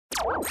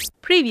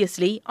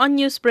Previously on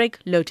Newsbreak,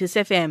 Lotus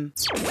FM.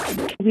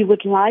 We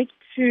would like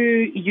to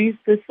use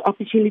this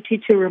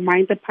opportunity to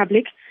remind the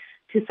public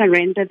to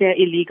surrender their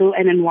illegal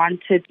and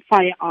unwanted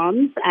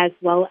firearms as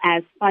well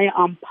as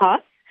firearm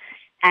parts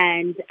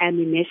and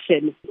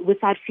ammunition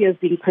without fear of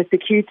being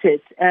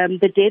persecuted.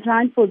 The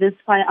deadline for this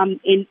firearm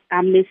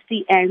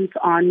amnesty ends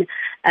on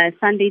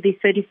Sunday, the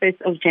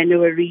 31st of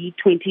January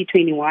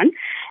 2021.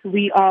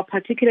 We are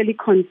particularly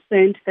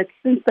concerned that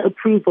since the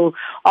approval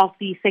of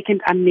the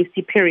second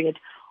amnesty period,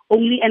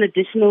 only an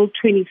additional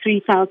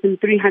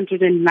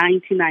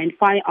 23,399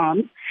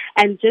 firearms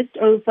and just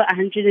over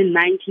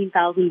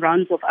 119,000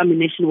 rounds of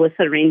ammunition were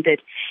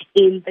surrendered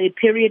in the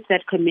period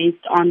that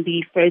commenced on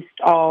the 1st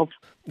of...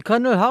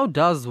 Colonel, how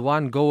does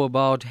one go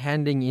about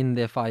handing in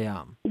their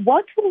firearm?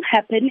 What will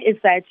happen is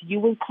that you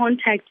will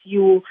contact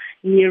your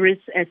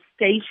nearest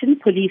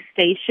police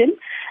station,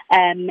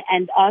 and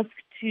ask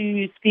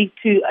to speak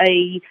to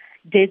a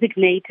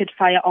designated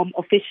firearm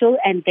official,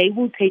 and they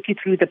will take you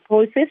through the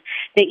process.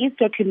 There is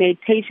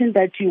documentation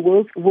that you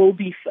will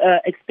be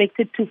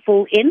expected to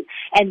fill in,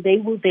 and they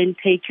will then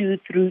take you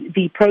through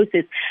the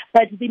process.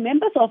 But the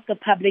members of the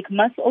public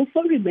must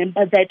also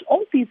remember that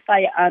all these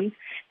firearms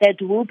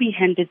that will be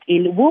handed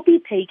in will be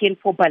taken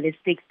for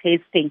ballistic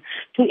testing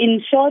to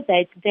ensure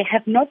that they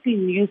have not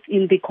been used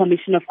in the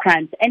commission of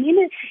crimes. And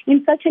in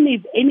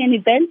an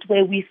event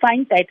where we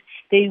find that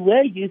they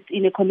were used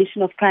in a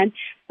commission of crime,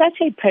 such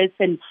a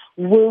person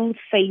will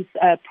face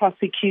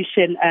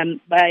prosecution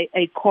by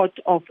a court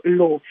of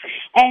law.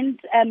 And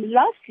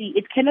lastly,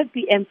 it cannot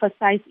be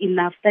emphasized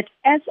enough that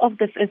as of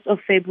the 1st of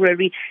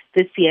February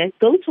this year,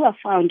 those who are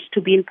found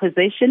to be in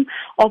possession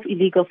of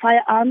illegal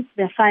firearms,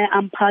 their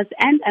firearm parts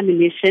and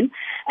ammunition,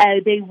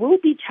 they will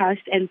be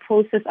charged and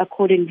processed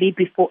accordingly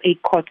before a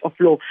court of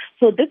law.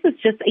 So this is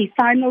just a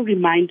final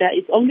reminder.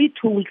 It's only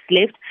 2 weeks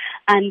left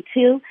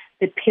until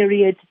the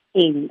period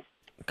ends.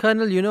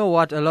 Colonel, you know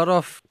what? A lot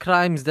of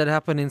crimes that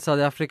happen in South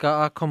Africa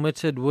are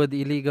committed with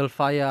illegal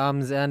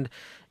firearms, and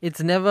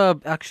it's never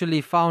actually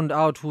found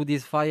out who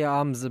these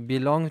firearms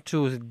belong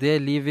to. They're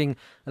leaving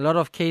a lot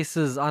of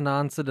cases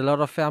unanswered, a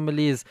lot of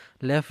families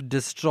left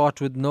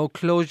distraught with no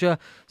closure.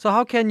 So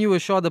how can you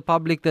assure the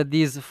public that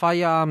these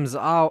firearms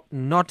are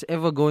not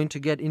ever going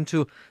to get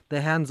into the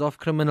hands of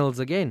criminals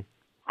again?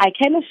 I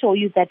can assure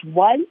you that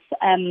once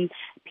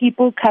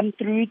people come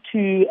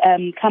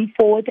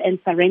forward and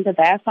surrender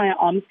their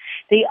firearms,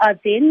 they are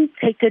then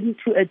taken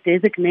to a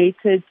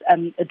designated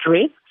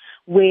address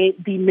where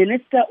the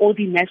minister or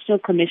the national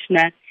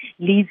commissioner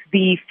leads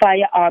the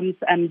firearms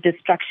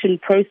destruction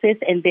process,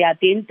 and they are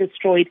then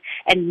destroyed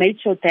and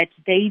made sure that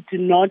they do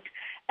not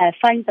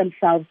find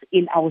themselves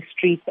in our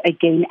streets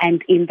again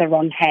and in the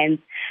wrong hands,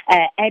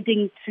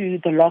 adding to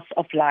the loss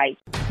of life.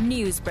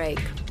 Newsbreak,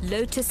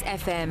 Lotus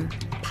FM,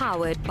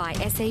 powered by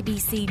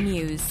SABC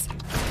News.